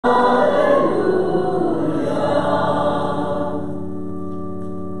The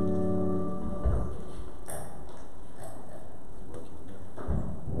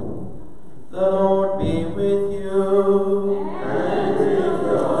Lord be with you. And with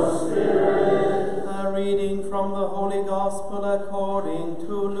your spirit. A reading from the Holy Gospel according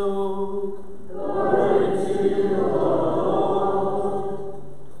to Luke. Glory to you, O Lord.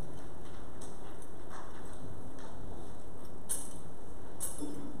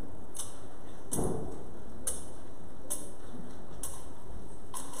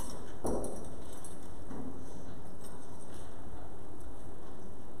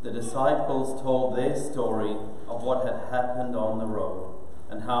 The disciples told their story of what had happened on the road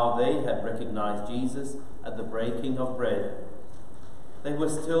and how they had recognized Jesus at the breaking of bread. They were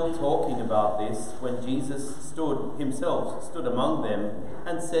still talking about this when Jesus himself stood among them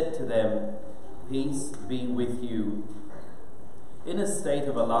and said to them, "Peace be with you." In a state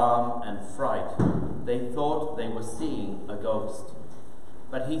of alarm and fright, they thought they were seeing a ghost.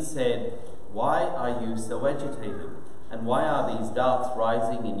 But he said, "Why are you so agitated? And why are these doubts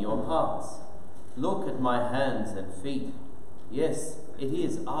rising in your hearts? Look at my hands and feet. Yes, it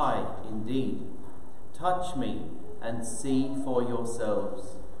is I indeed. Touch me and see for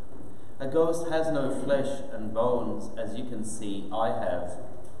yourselves. A ghost has no flesh and bones, as you can see I have."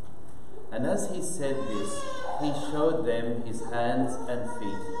 And as he said this, he showed them his hands and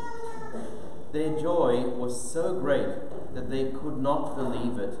feet. Their joy was so great that they could not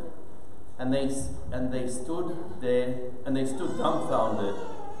believe it. And they stood dumbfounded.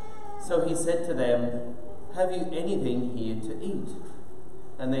 So he said to them, "Have you anything here to eat?"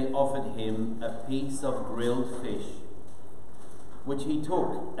 And they offered him a piece of grilled fish, which he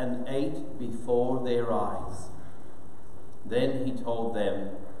took and ate before their eyes. Then he told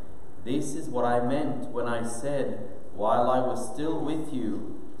them, "This is what I meant when I said, while I was still with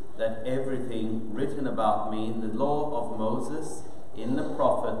you, that everything written about me in the law of Moses, in the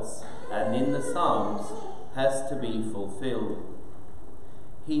prophets, and in the Psalms has to be fulfilled."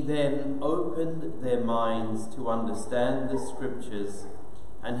 He then opened their minds to understand the scriptures,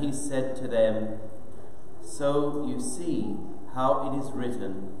 and he said to them, "So you see how it is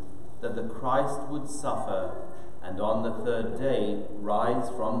written that the Christ would suffer and on the third day rise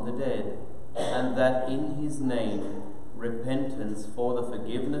from the dead, and that in his name repentance for the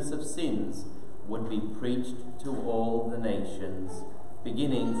forgiveness of sins would be preached to all the nations,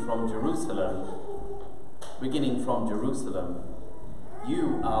 beginning from Jerusalem.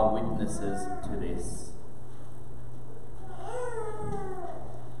 You are witnesses to this."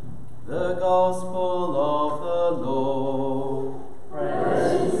 The Gospel of the Lord.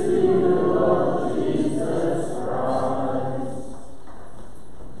 Praise to you, Lord Jesus Christ.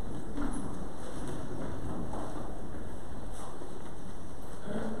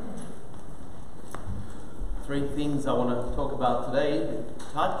 Three things I want to talk about today: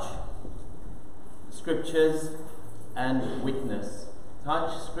 touch, scriptures, and witness.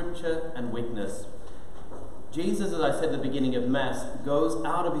 Touch, scripture, and witness. Jesus, as I said at the beginning of Mass, goes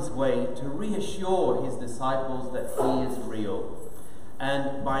out of his way to reassure his disciples that he is real.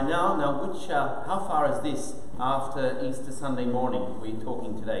 And by now, how far is this after Easter Sunday morning we're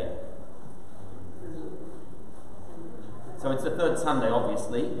talking today? So it's the third Sunday,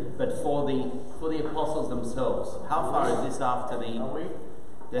 obviously, but for the apostles themselves, how far is this after the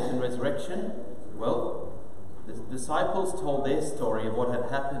death and resurrection? Well, the disciples told their story of what had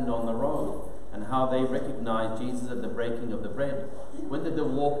happened on the road and how they recognized Jesus at the breaking of the bread. When did the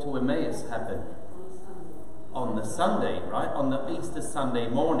walk to Emmaus happen? On the Sunday, right? On the Easter Sunday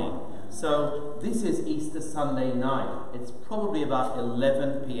morning. So this is Easter Sunday night. It's probably about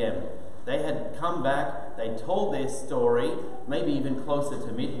 11 p.m. They had come back, they told their story, maybe even closer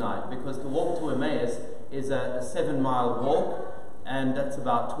to midnight, because the walk to Emmaus is a 7-mile walk, and that's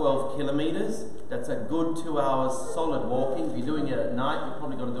about 12 kilometers. That's a good 2 hours solid walking. If you're doing it at night, you're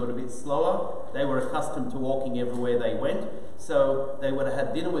probably going to do it a bit slower. They were accustomed to walking everywhere they went, so they would have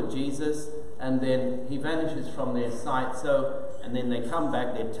had dinner with Jesus, and then he vanishes from their sight. And then they come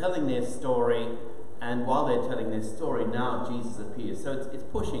back, they're telling their story, and while they're telling their story, now Jesus appears. So it's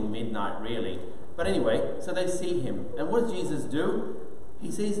pushing midnight, really. But anyway, so they see him. And what does Jesus do? He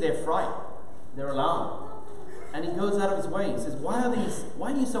sees their fright, their alarm. And he goes out of his way. He says, why are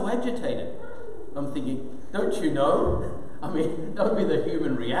you so agitated? I'm thinking, don't you know? I mean, that would be the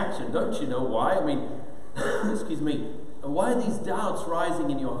human reaction. Don't you know why? I mean, excuse me. Why are these doubts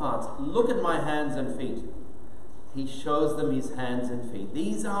rising in your hearts? Look at my hands and feet. He shows them his hands and feet.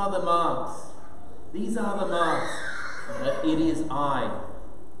 These are the marks. These are the marks that it is I.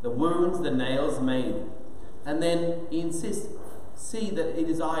 The wounds the nails made. And then he insists, see that it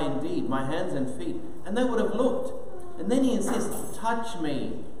is I indeed, my hands and feet. And they would have looked. And then he insists, touch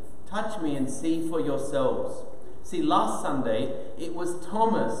me and see for yourselves. See, last Sunday, it was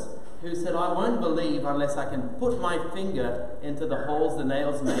Thomas who said, I won't believe unless I can put my finger into the holes the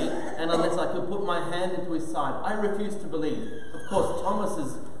nails made, and unless I could put my hand into his side. I refuse to believe. Of course,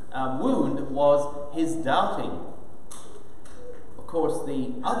 Thomas's wound was his doubting. Of course,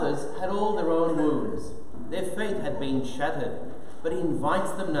 the others had all their own wounds. Their faith had been shattered. But he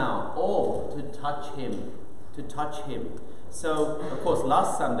invites them now all to touch him. So, of course,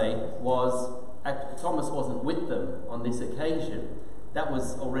 last Sunday Thomas wasn't with them on this occasion. That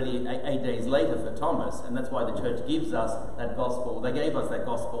was already 8 days later for Thomas, and that's why the church gives us that gospel. They gave us that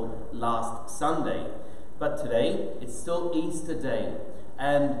gospel last Sunday. But today, it's still Easter Day.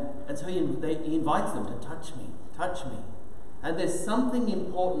 And so he invites them to touch me. And there's something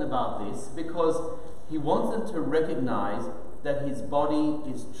important about this, because he wants them to recognize that his body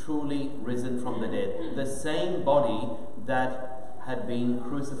is truly risen from the dead. The same body that had been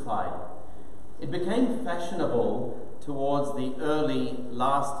crucified. It became fashionable towards the early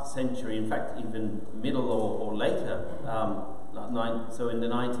last century, in fact even middle or later, so in the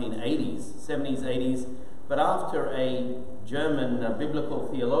 1980s, 70s, 80s, but after a German biblical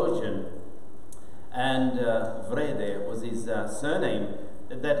theologian, and Wrede was his surname,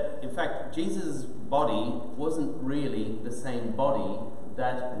 that in fact Jesus' body wasn't really the same body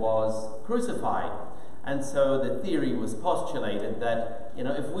that was crucified. And so the theory was postulated that,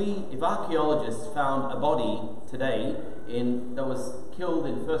 if archaeologists found a body today that was killed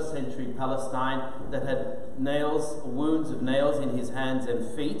in first century Palestine, that had wounds of nails in his hands and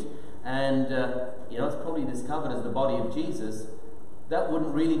feet, and it's probably discovered as the body of Jesus, that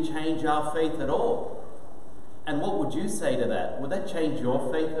wouldn't really change our faith at all. And what would you say to that? Would that change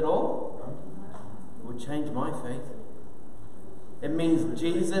your faith at all? It would change my faith. It means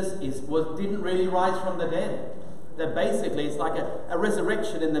Jesus didn't really rise from the dead. That basically it's like a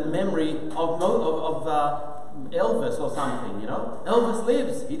resurrection in the memory of Elvis or something. Elvis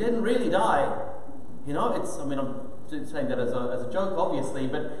lives. He didn't really die. I'm saying that as a joke, obviously,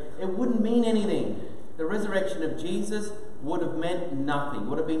 but it wouldn't mean anything. The resurrection of Jesus would have meant nothing.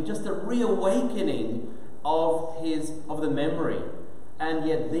 Would have been just a reawakening of the memory. And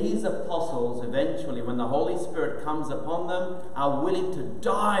yet these apostles, eventually, when the Holy Spirit comes upon them, are willing to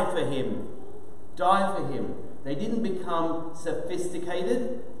die for him. They didn't become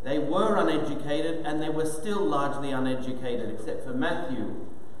sophisticated. They were uneducated, and they were still largely uneducated, except for Matthew.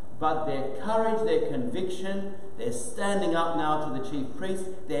 But their courage, their conviction, they're standing up now to the chief priest.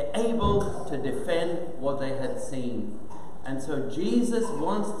 They're able to defend what they had seen. And so Jesus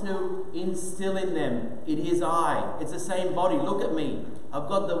wants to instill in them, it is I. It's the same body. Look at me. I've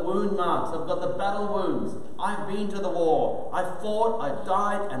got the wound marks. I've got the battle wounds. I've been to the war. I've fought, I've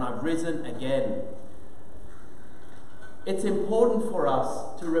died, and I've risen again. It's important for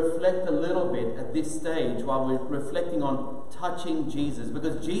us to reflect a little bit at this stage while we're reflecting on touching Jesus,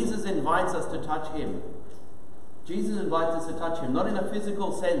 because Jesus invites us to touch him. Jesus invites us to touch him, not in a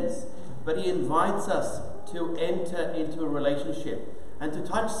physical sense, but he invites us to enter into a relationship. And to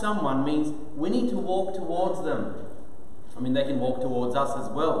touch someone means we need to walk towards them. They can walk towards us as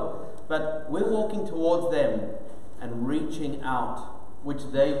well, but we're walking towards them and reaching out,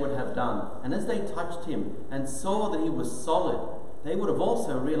 which they would have done. And as they touched him and saw that he was solid, they would have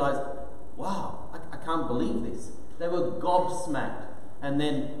also realized, wow, I can't believe this. They were gobsmacked. And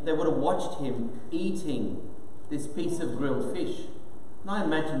then they would have watched him eating this piece of grilled fish. And I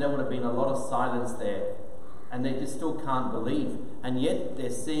imagine there would have been a lot of silence there. And they just still can't believe. And yet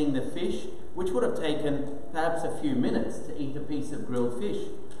they're seeing the fish, which would have taken perhaps a few minutes to eat a piece of grilled fish.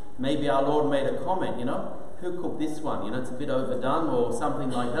 Maybe our Lord made a comment, who cooked this one? It's a bit overdone or something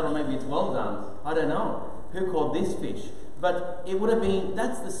like that, or maybe it's well done. I don't know. Who caught this fish? But it would have been,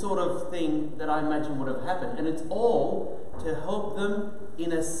 that's the sort of thing that I imagine would have happened. And it's all to help them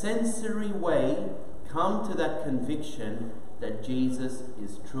in a sensory way come to that conviction that Jesus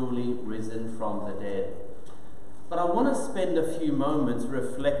is truly risen from the dead. But I want to spend a few moments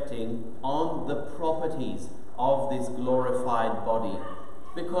reflecting on the properties of this glorified body.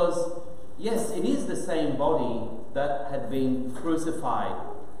 Because, yes, it is the same body that had been crucified,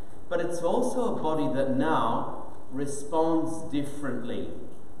 but it's also a body that now responds differently.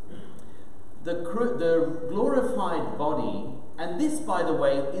 The glorified body, and this, by the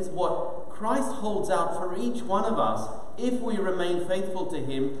way, is what Christ holds out for each one of us if we remain faithful to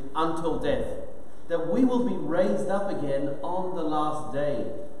him until death. That we will be raised up again on the last day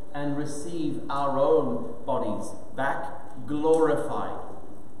and receive our own bodies back glorified.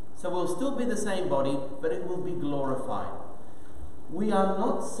 So we'll still be the same body, but it will be glorified. we are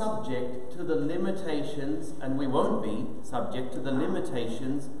not subject to the limitations, and we won't be subject to the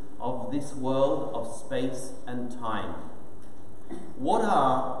limitations of this world of space and time. What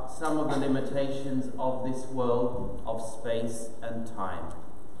are some of the limitations of this world of space and time?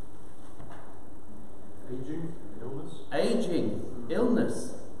 Aging, illness. Aging,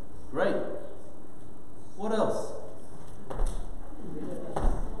 illness. Great. What else?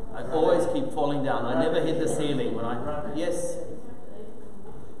 I always keep falling down. I never hit the ceiling when I... Yes.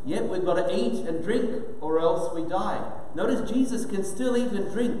 Yep, we've got to eat and drink or else we die. Notice Jesus can still eat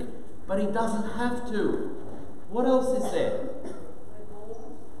and drink, but he doesn't have to. What else is there?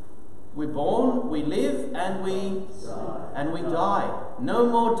 We're born, we live, and we die. No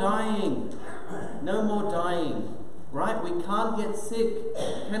more dying. No more dying. Right? We can't get sick.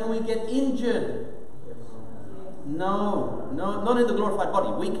 Can we get injured? No, not in the glorified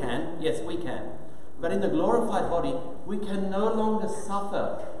body. We can, yes, we can. But in the glorified body, we can no longer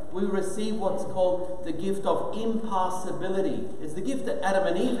suffer. We receive what's called the gift of impassibility. It's the gift that Adam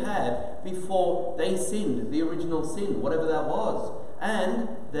and Eve had before they sinned, the original sin, whatever that was. And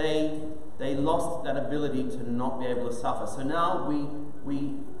they lost that ability to not be able to suffer. So now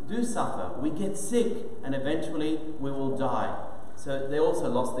we do suffer. We get sick, and eventually we will die. So they also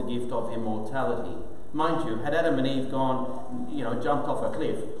lost the gift of immortality. Mind you, had Adam and Eve gone, jumped off a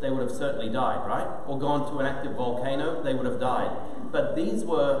cliff, they would have certainly died, right? Or gone to an active volcano, they would have died. But these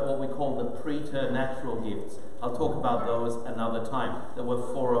were what we call the preternatural gifts. I'll talk about those another time. There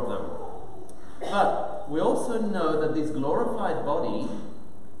were 4 of them. But we also know that this glorified body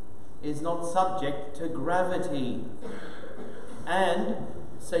is not subject to gravity. And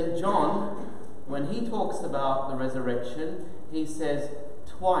St. John, when he talks about the resurrection, he says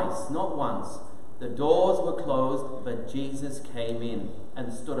twice, not once, the doors were closed, but Jesus came in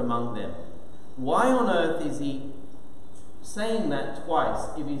and stood among them. Why on earth is he saying that twice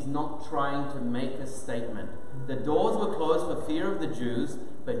if he's not trying to make a statement? The doors were closed for fear of the Jews,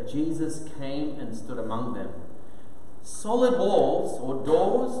 but Jesus came and stood among them. Solid walls or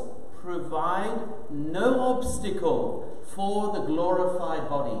doors provide no obstacle for the glorified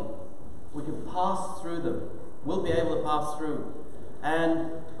body. We can pass through them. We'll be able to pass through.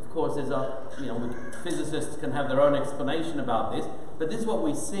 And of course, physicists can have their own explanation about this, but this is what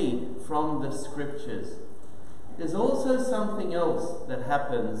we see from the scriptures. There's also something else that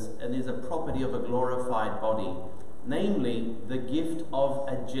happens and is a property of a glorified body, namely the gift of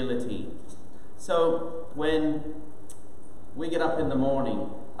agility. So when we get up in the morning,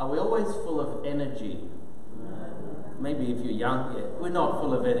 are we always full of energy? Maybe if you're young, we're not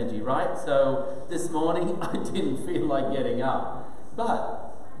full of energy, right? So this morning I didn't feel like getting up. But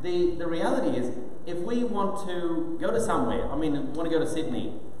the reality is, if we want to go to somewhere, want to go to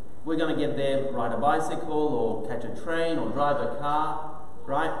Sydney, we're going to get there, ride a bicycle or catch a train or drive a car,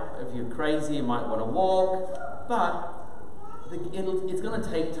 right? If you're crazy, you might want to walk, but it's going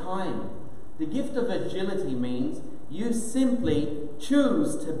to take time. The gift of agility means you simply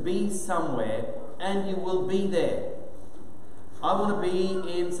choose to be somewhere and you will be there. I want to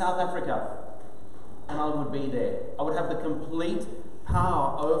be in South Africa, and I would be there. I would have the complete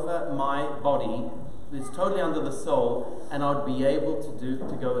power over my body. It's totally under the soul, and I'd be able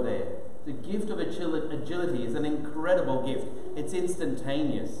to go there. The gift of agility is an incredible gift. It's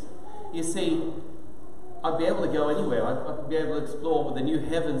instantaneous. You see, I'd be able to go anywhere. I'd be able to explore the new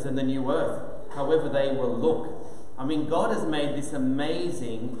heavens and the new earth, however they will look. God has made this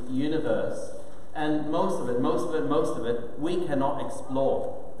amazing universe, and most of it, we cannot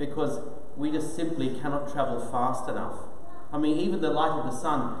explore because we just simply cannot travel fast enough. Even the light of the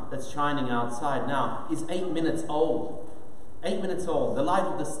sun that's shining outside now is 8 minutes old. 8 minutes old. The light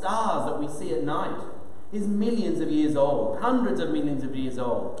of the stars that we see at night is millions of years old, hundreds of millions of years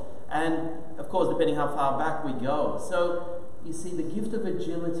old. And of course, depending how far back we go. So, you see, the gift of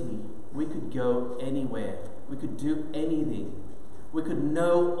agility, we could go anywhere. We could do anything. We could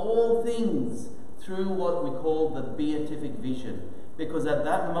know all things through what we call the beatific vision. Because at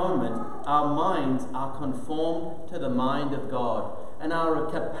that moment, our minds are conformed to the mind of God. And our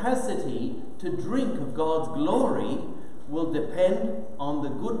capacity to drink of God's glory will depend on the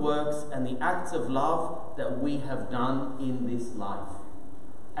good works and the acts of love that we have done in this life.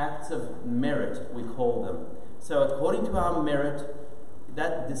 Acts of merit, we call them. So according to our merit,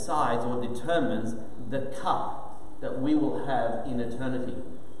 that decides or determines the cup that we will have in eternity.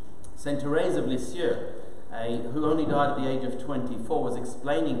 Saint Therese of Lisieux, who only died at the age of 24, was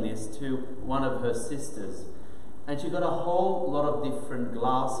explaining this to one of her sisters. And she got a whole lot of different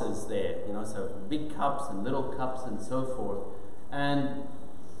glasses there, so big cups and little cups and so forth.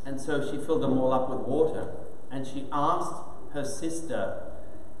 And so she filled them all up with water. And she asked her sister,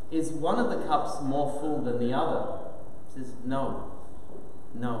 is one of the cups more full than the other? She says, no.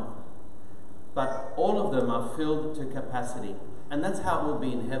 But all of them are filled to capacity. And that's how it will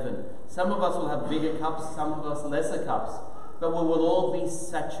be in heaven. Some of us will have bigger cups, some of us lesser cups. But we will all be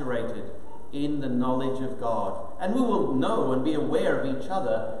saturated in the knowledge of God. And we will know and be aware of each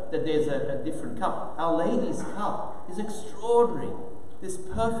other that there's a different cup. Our Lady's cup is extraordinary. This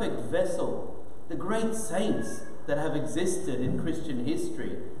perfect vessel, the great saints that have existed in Christian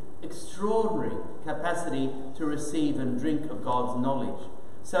history, extraordinary capacity to receive and drink of God's knowledge.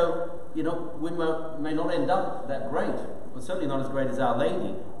 So, we may not end up that great. Well, certainly not as great as Our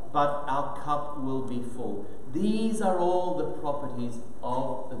Lady, but our cup will be full. These are all the properties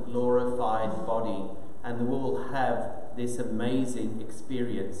of the glorified body, and we will have this amazing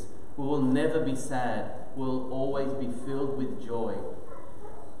experience. We will never be sad. We'll always be filled with joy.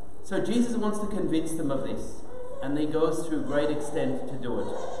 So Jesus wants to convince them of this, and he goes through great extent to do it.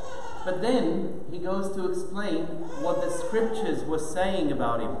 But then he goes to explain what the scriptures were saying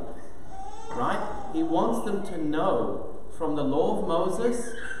about him. Right? He wants them to know from the law of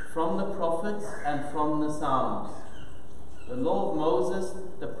Moses, from the prophets, and from the Psalms. The law of Moses,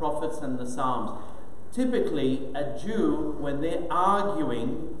 the prophets, and the Psalms. Typically, a Jew, when they're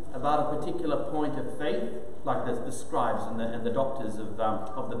arguing about a particular point of faith, like the scribes and the doctors of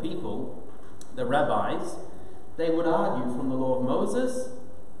the people, the rabbis, they would argue from the law of Moses,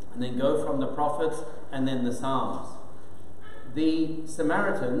 and then go from the prophets, and then the Psalms. The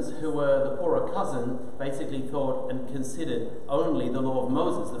Samaritans, who were the poorer cousin, basically thought and considered only the law of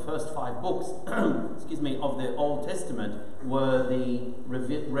Moses. The first 5 books of the Old Testament were the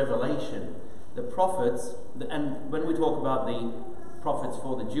revelation. The prophets, and when we talk about the prophets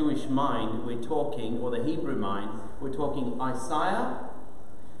for the Jewish mind, we're talking, or the Hebrew mind, we're talking Isaiah,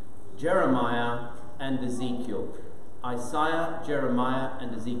 Jeremiah, and Ezekiel. Isaiah, Jeremiah,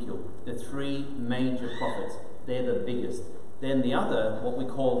 and Ezekiel, the 3 major prophets. They're the biggest. Then the other, what we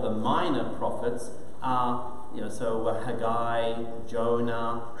call the minor prophets, are, Haggai,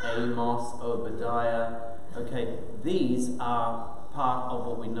 Jonah, Amos, Obadiah. Okay, these are part of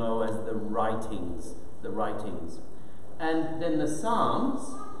what we know as the writings. And then the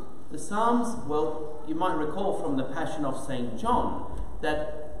Psalms, well, you might recall from the Passion of St. John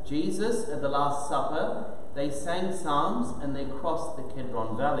that Jesus at the Last Supper, they sang psalms and they crossed the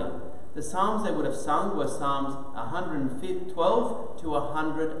Kedron Valley. The psalms they would have sung were Psalms 112 to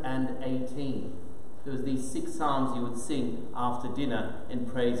 118. There was these 6 psalms you would sing after dinner in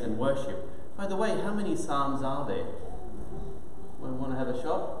praise and worship. By the way, how many psalms are there? Want to have a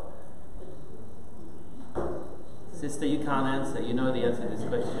shot? Sister, you can't answer. You know the answer to this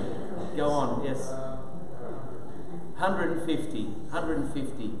question. Go on, yes. 150.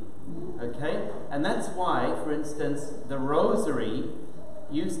 Okay? And that's why, for instance, the Rosary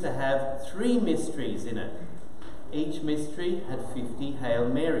used to have 3 mysteries in it. Each mystery had 50 Hail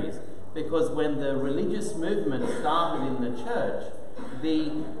Marys. Because when the religious movement started in the church,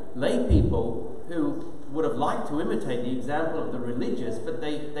 the lay people who would have liked to imitate the example of the religious, but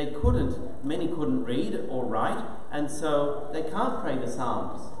they couldn't. Many couldn't read or write, and so they can't pray the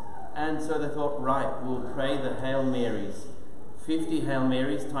Psalms. And so they thought, right, we'll pray the Hail Marys. 50 Hail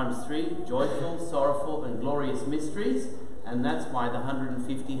Marys times 3, joyful, sorrowful, and glorious mysteries. And that's why the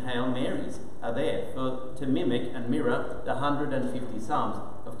 150 Hail Marys are there, to mimic and mirror the 150 Psalms.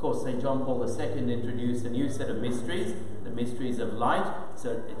 Of course, St. John Paul II introduced a new set of mysteries, the mysteries of light,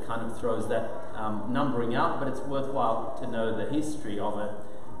 so it kind of throws that numbering out, but it's worthwhile to know the history of it.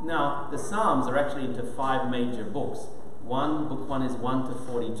 Now, the Psalms are actually into 5 major books. Book 1 is 1 to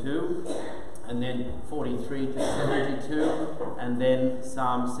 42, and then 43 to 72, and then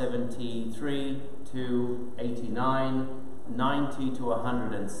Psalm 73 to 89, 90 to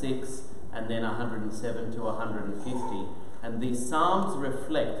 106, and then 107 to 150. And these Psalms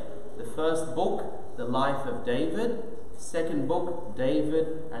reflect the first book, the life of David; second book,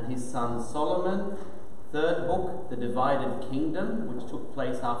 David and his son Solomon; third book, the divided kingdom, which took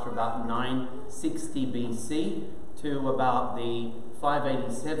place after about 960 BC to about the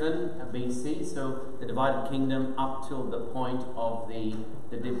 587 BC, so the divided kingdom up till the point of the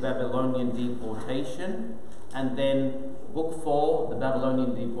Babylonian deportation. And then book 4, the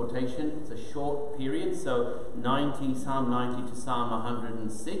Babylonian deportation, it's a short period, so Psalm 90 to Psalm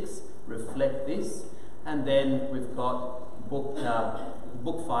 106 reflect this. And then we've got book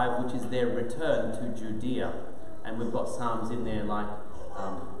 5, which is their return to Judea. And we've got psalms in there like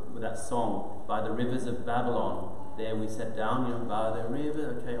with that song, By the Rivers of Babylon, there we sat down, by the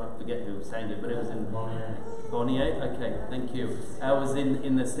river. Okay, I forget who sang it, but it was in Bonnier. Okay, thank you. It was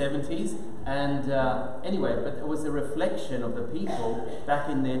in the 70s, and anyway, but it was a reflection of the people back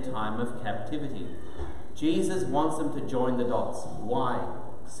in their time of captivity. Jesus wants them to join the dots. Why?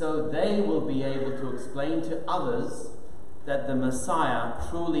 So they will be able to explain to others that the Messiah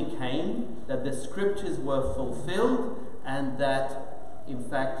truly came, that the scriptures were fulfilled, and that, in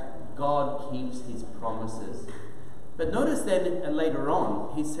fact, God keeps his promises. But notice then later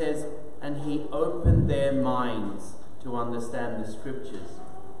on, he says, and he opened their minds to understand the scriptures.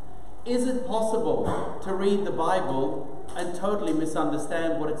 Is it possible to read the Bible and totally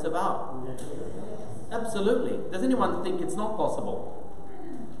misunderstand what it's about? Absolutely. Does anyone think it's not possible?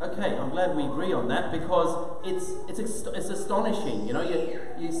 Okay, I'm glad we agree on that, because it's astonishing.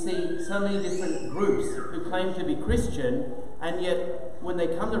 You see so many different groups who claim to be Christian, and yet when they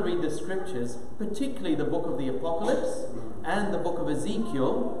come to read the scriptures, particularly the book of the Apocalypse and the book of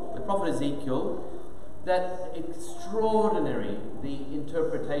Ezekiel, the prophet Ezekiel, that extraordinary the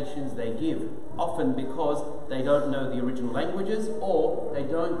interpretations they give, often because they don't know the original languages or they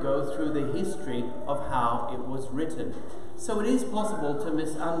don't go through the history of how it was written. So it is possible to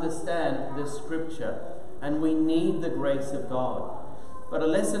misunderstand the scripture, and we need the grace of God. But a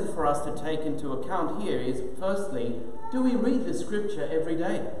lesson for us to take into account here is, firstly, do we read the scripture every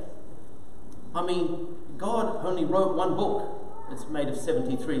day? I mean, God only wrote one book. It's made of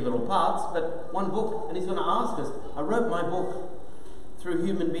 73 little parts, but one book. And he's going to ask us, I wrote my book through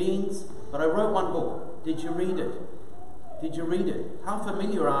human beings, but I wrote one book. Did you read it? Did you read it? How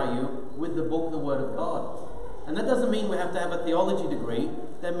familiar are you with the book, the Word of God? And that doesn't mean we have to have a theology degree.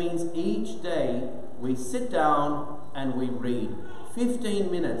 That means each day we sit down and we read. 15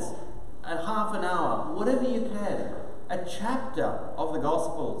 minutes, a half an hour, whatever you can. A chapter of the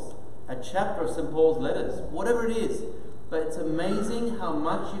Gospels, a chapter of St. Paul's letters, whatever it is. But it's amazing how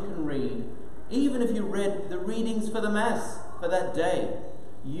much you can read. Even if you read the readings for the Mass for that day,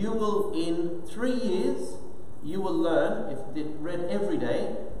 you will, in 3 years, you will learn, if you read every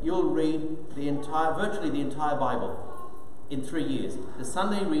day, you'll read virtually the entire Bible in 3 years. The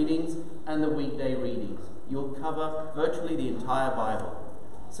Sunday readings and the weekday readings. You'll cover virtually the entire Bible.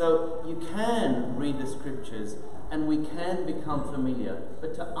 So you can read the scriptures and we can become familiar.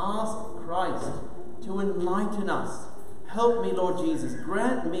 But to ask Christ to enlighten us, help me, Lord Jesus,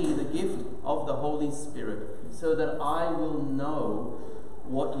 grant me the gift of the Holy Spirit so that I will know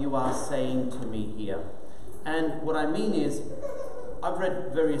what you are saying to me here. And what I mean is, I've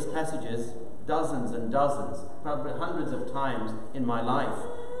read various passages, dozens and dozens, probably hundreds of times in my life,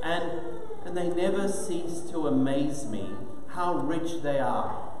 and they never cease to amaze me how rich they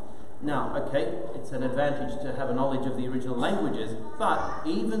are. Now, okay, it's an advantage to have a knowledge of the original languages, but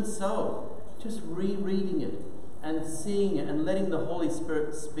even so, just rereading it and seeing it and letting the Holy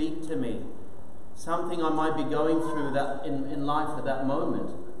Spirit speak to me, something I might be going through that in life at that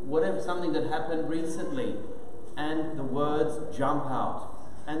moment, whatever, something that happened recently, and the words jump out,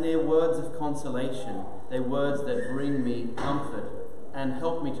 and they're words of consolation, they're words that bring me comfort and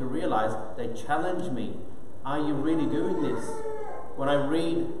help me to realize, they challenge me. Are you really doing this? When I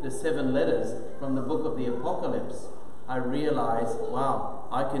read the 7 letters from the book of the Apocalypse, I realize, wow,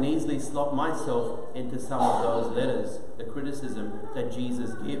 I can easily slot myself into some of those letters, the criticism that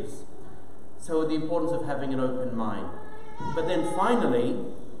Jesus gives. So the importance of having an open mind. But then finally,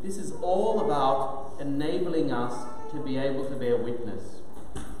 this is all about enabling us to be able to bear witness.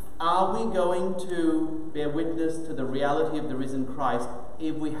 Are we going to bear witness to the reality of the risen Christ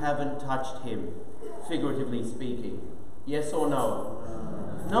if we haven't touched him, figuratively speaking? Yes or no?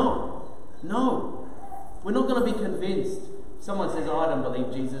 No. We're not going to be convinced. Someone says, oh, I don't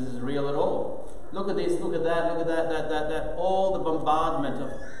believe Jesus is real at all. Look at this, look at that, look at that. All the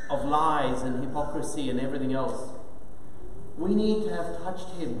bombardment of lies and hypocrisy and everything else. We need to have touched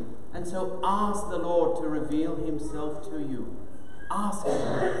him. And so ask the Lord to reveal himself to you. Ask him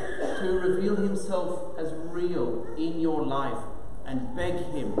to reveal himself as real in your life and beg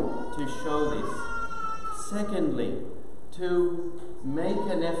him to show this. Secondly, to make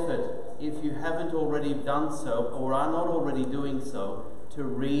an effort, if you haven't already done so or are not already doing so, to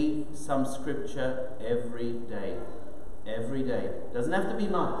read some scripture every day. Every day. Doesn't have to be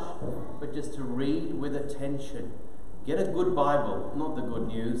much, but just to read with attention. Get a good Bible, not the Good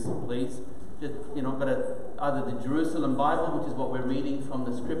News, please. Just, but either the Jerusalem Bible, which is what we're reading from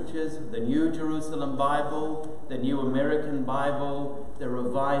the scriptures, the New Jerusalem Bible, the New American Bible, the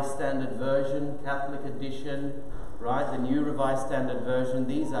Revised Standard Version, Catholic edition, right? The New Revised Standard Version.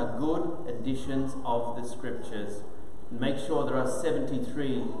 These are good editions of the scriptures. Make sure there are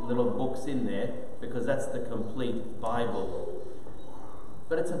 73 little books in there, because that's the complete Bible.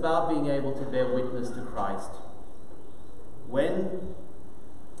 But it's about being able to bear witness to Christ. When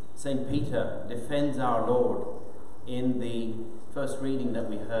St. Peter defends our Lord in the first reading that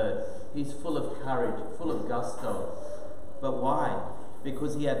we heard, he's full of courage, full of gusto. But why?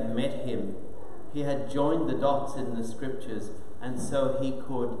 Because he had met him. He had joined the dots in the scriptures, and so he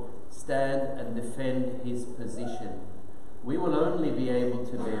could stand and defend his position. We will only be able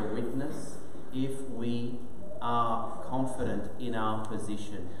to bear witness if we are confident in our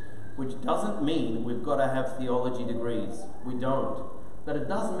position, which doesn't mean we've got to have theology degrees. We don't. But it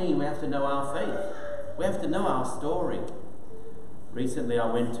does mean we have to know our faith. We have to know our story. Recently I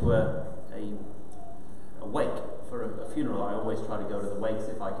went to a wake for a funeral. I always try to go to the wakes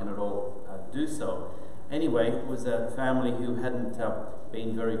if I can at all do so. Anyway, it was a family who hadn't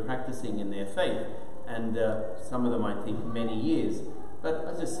been very practicing in their faith, and some of them, I think, many years. But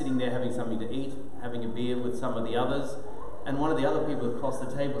I was just sitting there having something to eat, having a beer with some of the others, and one of the other people across the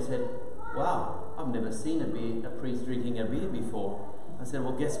table said, "Wow, I've never seen a priest drinking a beer before." I said,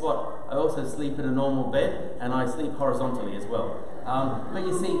 "Well, guess what? I also sleep in a normal bed, and I sleep horizontally as well." But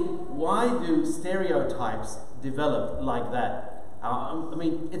you see, why do stereotypes develop like that? I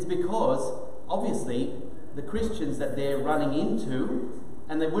mean, it's because, obviously, the Christians that they're running into,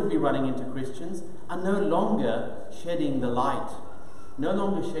 and they would be running into Christians, are no longer shedding the light. No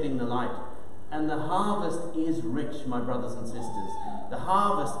longer shedding the light. And the harvest is rich, my brothers and sisters. The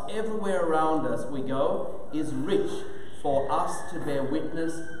harvest, everywhere around us we go, is rich for us to bear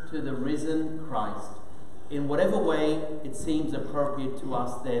witness to the risen Christ, in whatever way it seems appropriate to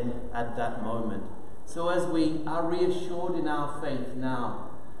us then at that moment. So as we are reassured in our faith now,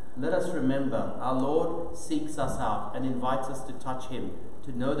 let us remember our Lord seeks us out and invites us to touch him,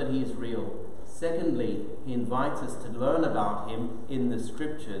 to know that he is real. Secondly, he invites us to learn about him in the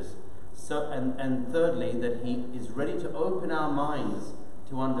scriptures. And thirdly, that he is ready to open our minds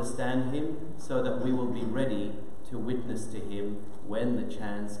to understand him, so that we will be ready to witness to him when the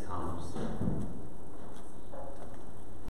chance comes.